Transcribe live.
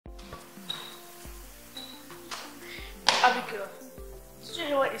Abigail, did you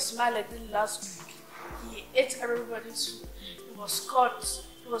hear what Ismail did last week? He ate everybody's food. He was caught,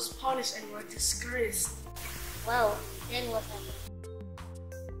 he was punished, and he was disgraced. Wow, then what happened?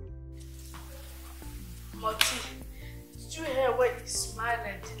 Moti, did you hear what Ismail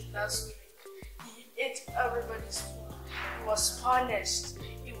did last week? He ate everybody's food. He was punished.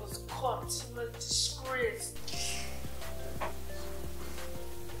 He was caught. He was disgraced.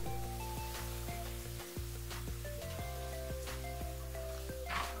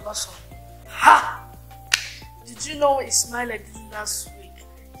 Awesome. Ha! Did you know what Ismail did last week?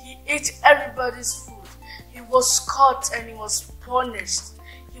 He ate everybody's food. He was caught and he was punished.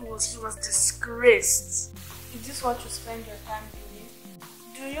 He was disgraced. Is this what you spend your time doing?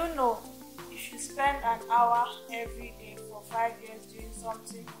 Do you know if you spend an hour every day for 5 years doing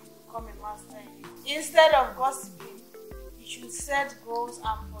something, you become a master in it? Instead of gossiping, you should set goals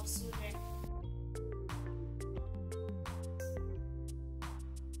and pursue them.